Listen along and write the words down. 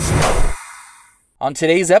On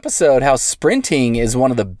today's episode, how sprinting is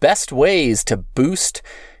one of the best ways to boost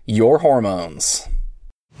your hormones.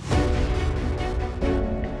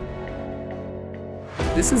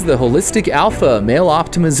 This is the Holistic Alpha Male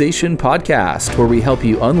Optimization Podcast, where we help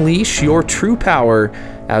you unleash your true power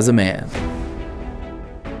as a man.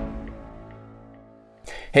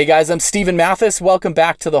 Hey guys, I'm Steven Mathis. Welcome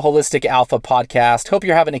back to the Holistic Alpha Podcast. Hope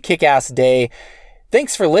you're having a kick-ass day.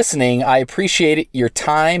 Thanks for listening. I appreciate your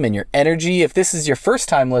time and your energy. If this is your first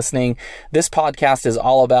time listening, this podcast is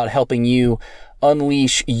all about helping you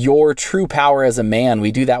unleash your true power as a man.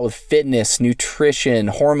 We do that with fitness, nutrition,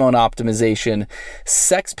 hormone optimization,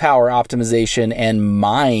 sex power optimization, and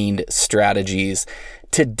mind strategies.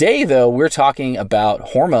 Today, though, we're talking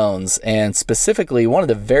about hormones, and specifically one of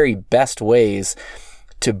the very best ways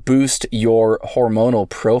to boost your hormonal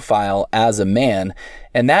profile as a man,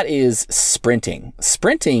 and that is sprinting.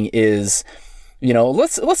 Sprinting is,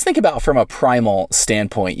 let's think about from a primal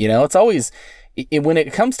standpoint. It's always, when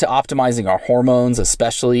it comes to optimizing our hormones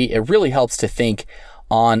especially, it really helps to think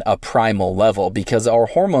on a primal level, because our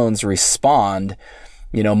hormones respond,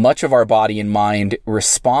 much of our body and mind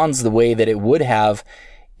responds the way that it would have,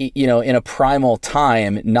 in a primal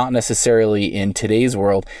time, not necessarily in today's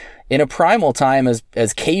world. In a primal time,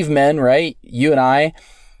 as cavemen, right? You and I,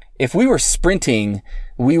 if we were sprinting,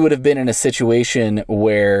 we would have been in a situation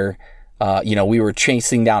where, we were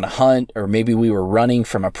chasing down a hunt, or maybe we were running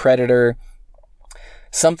from a predator.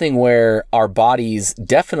 Something where our bodies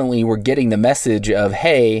definitely were getting the message of,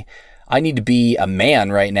 hey, I need to be a man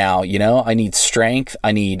right now. I need strength,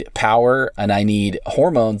 I need power, and I need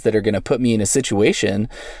hormones that are going to put me in a situation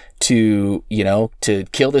to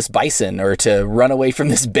kill this bison or to run away from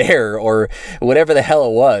this bear or whatever the hell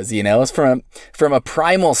it was. It's from a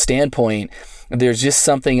primal standpoint, there's just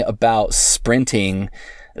something about sprinting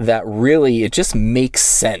that really, it just makes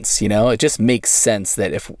sense. It just makes sense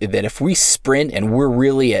that if we sprint and we're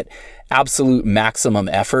really at absolute maximum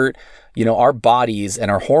effort, our bodies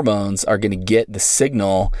and our hormones are going to get the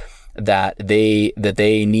signal that they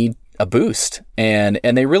need a boost, and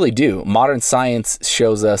they really do. Modern science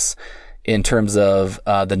shows us, in terms of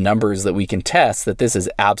the numbers that we can test, that this is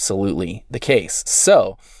absolutely the case.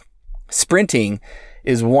 So sprinting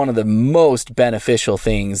is one of the most beneficial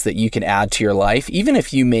things that you can add to your life, even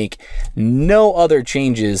if you make no other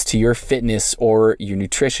changes to your fitness or your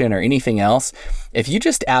nutrition or anything else. If you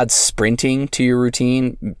just add sprinting to your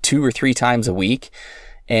routine 2 or 3 times a week,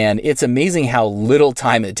 and it's amazing how little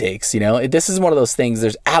time it takes. This is one of those things,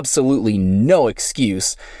 there's absolutely no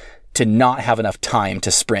excuse to not have enough time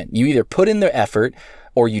to sprint. You either put in the effort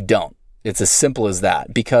or you don't. It's as simple as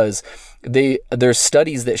that, because there's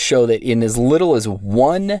studies that show that in as little as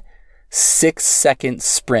 1 6-second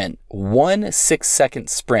sprint, 1 6-second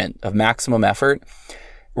sprint of maximum effort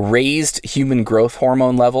raised human growth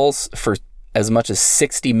hormone levels for as much as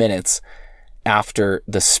 60 minutes after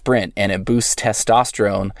the sprint, and it boosts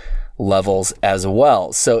testosterone levels as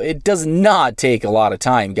well. So it does not take a lot of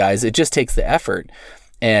time, guys. It just takes the effort.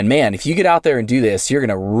 And man, if you get out there and do this, you're going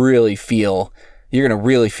to really feel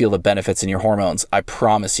the benefits in your hormones. I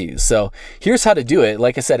promise you. So here's how to do it.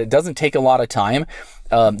 Like I said, it doesn't take a lot of time.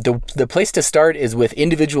 The place to start is with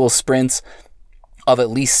individual sprints of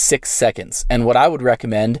at least 6 seconds. And what I would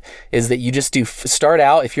recommend is that you just start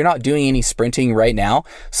out, if you're not doing any sprinting right now,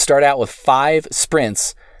 start out with 5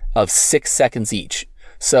 sprints of 6 seconds each.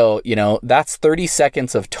 So, that's 30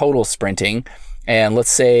 seconds of total sprinting. And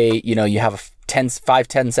let's say, you have a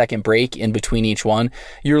 10 second break in between each one.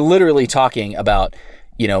 You're literally talking about,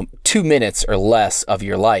 2 minutes or less of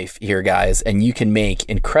your life here, guys, and you can make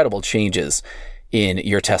incredible changes in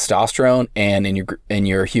your testosterone and in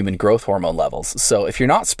your human growth hormone levels. So if you're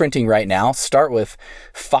not sprinting right now, start with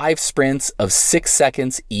 5 sprints of 6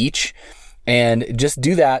 seconds each, and just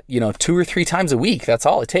do that, 2 or 3 times a week. That's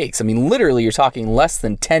all it takes. I mean, literally, you're talking less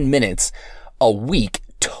than 10 minutes a week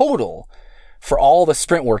total for all the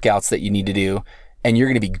sprint workouts that you need to do, and you're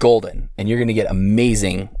going to be golden, and you're going to get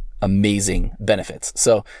amazing benefits.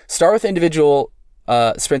 So start with individual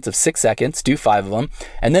sprints of 6 seconds, do 5 of them,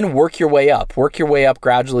 and then work your way up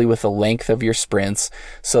gradually with the length of your sprints,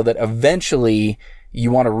 so that eventually you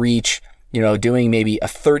want to reach, doing maybe a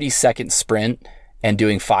 30-second sprint and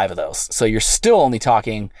doing 5 of those. So you're still only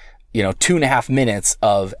talking, 2.5 minutes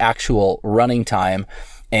of actual running time,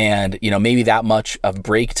 and, maybe that much of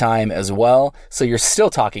break time as well. So you're still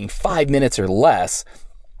talking 5 minutes or less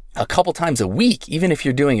a couple times a week. Even if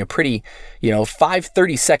you're doing a pretty, 5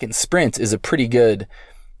 30-second sprints is a pretty good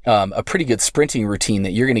sprinting routine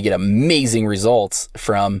that you're going to get amazing results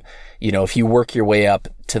from, if you work your way up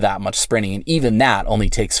to that much sprinting. And even that only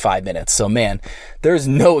takes 5 minutes. So man, there's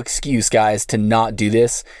no excuse, guys, to not do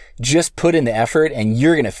this. Just put in the effort and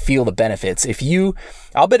you're going to feel the benefits.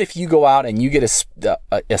 I'll bet if you go out and you get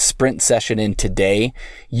a sprint session in today,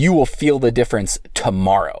 you will feel the difference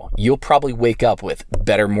tomorrow. You'll probably wake up with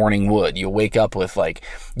better morning wood. You'll wake up with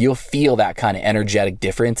you'll feel that kind of energetic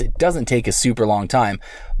difference. It doesn't take a super long time,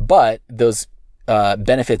 but those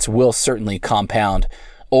benefits will certainly compound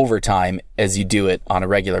over time as you do it on a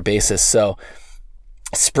regular basis. So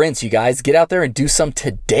sprints, you guys, get out there and do some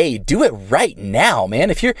today. Do it right now, man.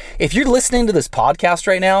 If you're listening to this podcast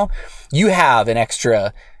right now, you have an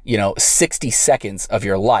extra, 60 seconds of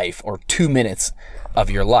your life or 2 minutes of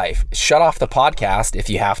your life. Shut off the podcast if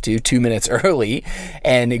you have to 2 minutes early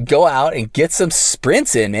and go out and get some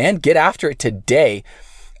sprints in, man. Get after it today.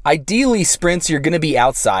 Ideally, sprints, you're going to be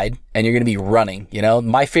outside and you're going to be running.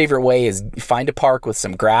 My favorite way is find a park with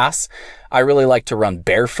some grass. I really like to run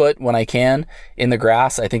barefoot when I can in the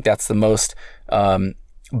grass. I think that's the most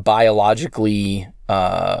biologically,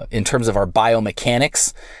 in terms of our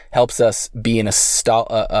biomechanics, helps us be in a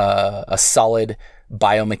solid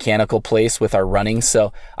biomechanical place with our running.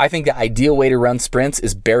 So I think the ideal way to run sprints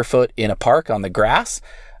is barefoot in a park on the grass.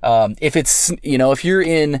 If you're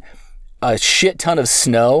in a shit ton of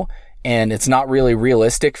snow and it's not really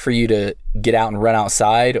realistic for you to get out and run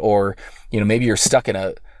outside, or, maybe you're stuck in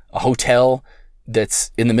a hotel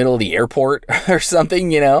that's in the middle of the airport or something,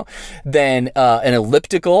 then an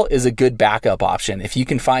elliptical is a good backup option. If you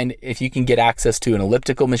can get access to an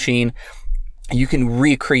elliptical machine, you can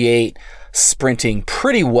recreate sprinting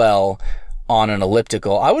pretty well on an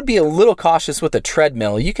elliptical. I would be a little cautious with a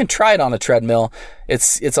treadmill. You can try it on a treadmill.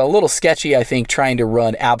 It's a little sketchy, I think, trying to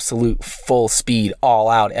run absolute full speed, all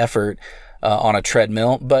out effort on a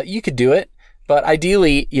treadmill, but you could do it. But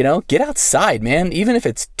ideally, get outside, man. Even if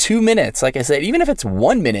it's 2 minutes, like I said, even if it's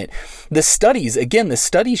 1 minute, the studies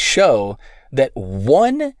show that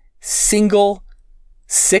one single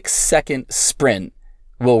 6-second sprint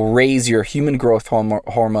will raise your human growth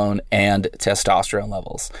hormone and testosterone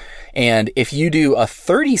levels. And if you do a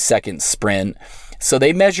 30-second sprint, so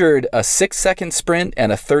they measured a 6-second sprint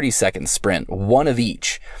and a 30-second sprint, one of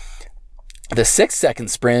each. The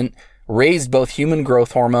 6-second sprint raised both human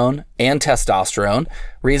growth hormone and testosterone,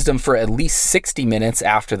 raised them for at least 60 minutes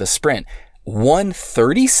after the sprint. One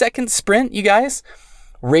 30-second sprint, you guys,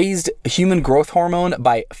 raised human growth hormone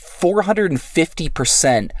by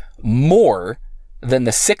 450% more than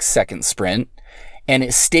the 6-second sprint, and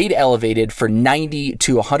it stayed elevated for 90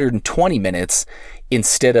 to 120 minutes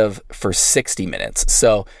instead of for 60 minutes.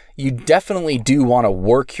 So you definitely do want to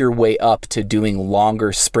work your way up to doing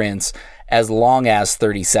longer sprints as long as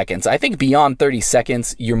 30 seconds. I think beyond 30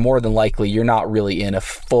 seconds, you're more than likely you're not really in a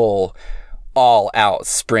full all-out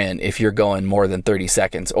sprint if you're going more than 30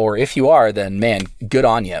 seconds. Or if you are, then man, good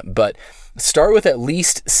on you. But start with at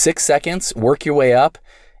least 6 seconds, work your way up,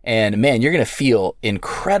 and man, you're going to feel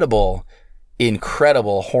incredible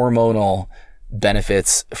hormonal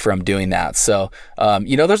benefits from doing that. So,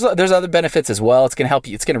 there's other benefits as well. It's going to help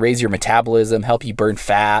you. It's going to raise your metabolism, help you burn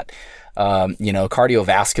fat,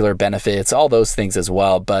 cardiovascular benefits, all those things as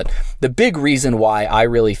well. But the big reason why I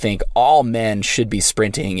really think all men should be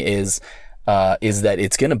sprinting is that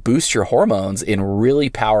it's going to boost your hormones in really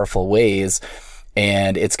powerful ways.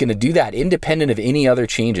 And it's going to do that independent of any other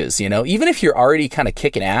changes. Even if you're already kind of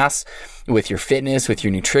kicking ass with your fitness, with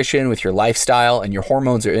your nutrition, with your lifestyle, and your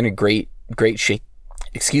hormones are in a great shape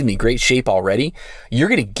already, you're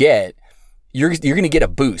going to get a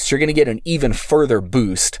boost. You're going to get an even further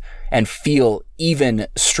boost and feel even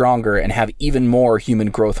stronger and have even more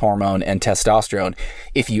human growth hormone and testosterone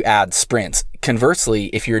if you add sprints. Conversely,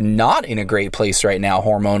 if you're not in a great place right now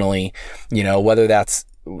hormonally, whether that's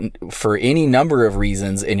for any number of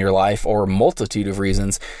reasons in your life or a multitude of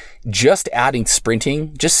reasons, just adding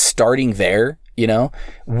sprinting, just starting there,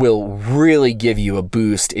 will really give you a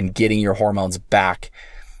boost in getting your hormones back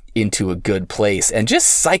into a good place. And just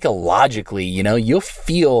psychologically, you'll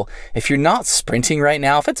feel, if you're not sprinting right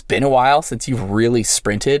now, if it's been a while since you've really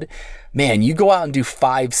sprinted, man, you go out and do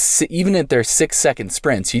 5, even if they're 6-second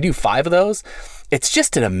sprints, you do 5 of those, it's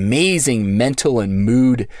just an amazing mental and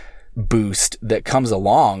mood boost that comes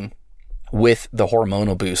along with the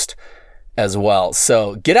hormonal boost as well.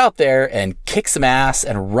 So get out there and kick some ass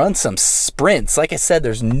and run some sprints. Like I said,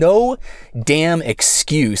 there's no damn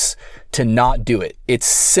excuse to not do it. It's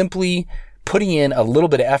simply putting in a little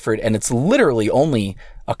bit of effort, and it's literally only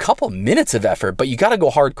a couple minutes of effort, but you got to go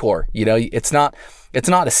hardcore. It's not a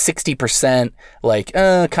 60%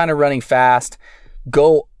 kind of running fast.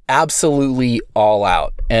 Go absolutely all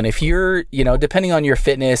out. And if you're, depending on your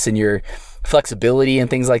fitness and your flexibility and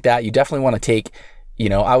things like that, you definitely want to take,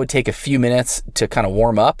 I would take a few minutes to kind of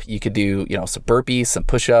warm up. You could do, some burpees, some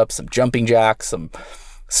push-ups, some jumping jacks, some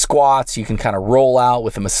squats. You can kind of roll out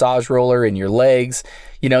with a massage roller in your legs.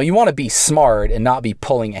 You want to be smart and not be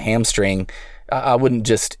pulling a hamstring. I wouldn't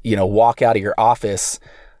just, walk out of your office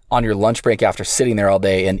on your lunch break after sitting there all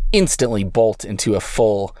day and instantly bolt into a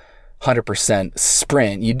full 100%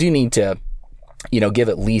 sprint. You do need to, give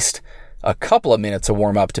at least a couple of minutes of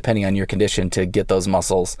warm up depending on your condition to get those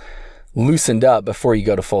muscles loosened up before you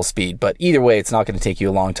go to full speed. But either way, it's not going to take you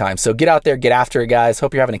a long time. So get out there, get after it, guys.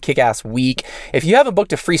 Hope you're having a kick-ass week. If you haven't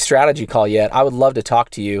booked a free strategy call yet, I would love to talk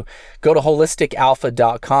to you. Go to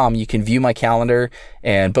holisticalpha.com. You can view my calendar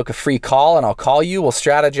and book a free call, and I'll call you. We'll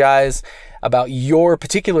strategize about your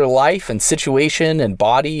particular life and situation and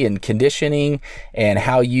body and conditioning and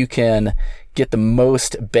how you can get the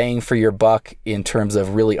most bang for your buck in terms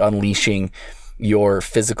of really unleashing your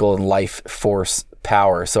physical and life force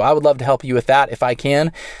power. So I would love to help you with that if I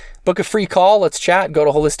can. Book a free call. Let's chat. Go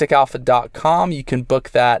to holisticalpha.com. You can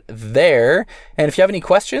book that there. And if you have any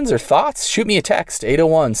questions or thoughts, shoot me a text,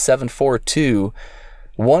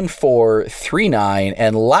 801-742-1439.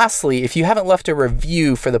 And lastly, if you haven't left a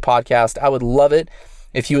review for the podcast, I would love it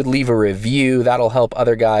if you would leave a review. That'll help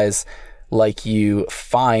other guys like you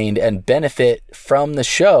find and benefit from the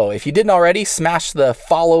show. If you didn't already, smash the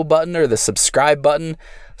follow button or the subscribe button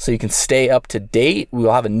so you can stay up to date. We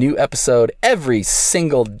will have a new episode every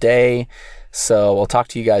single day. So we'll talk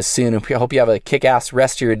to you guys soon. I hope you have a kick-ass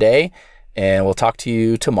rest of your day, and we'll talk to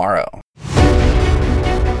you tomorrow.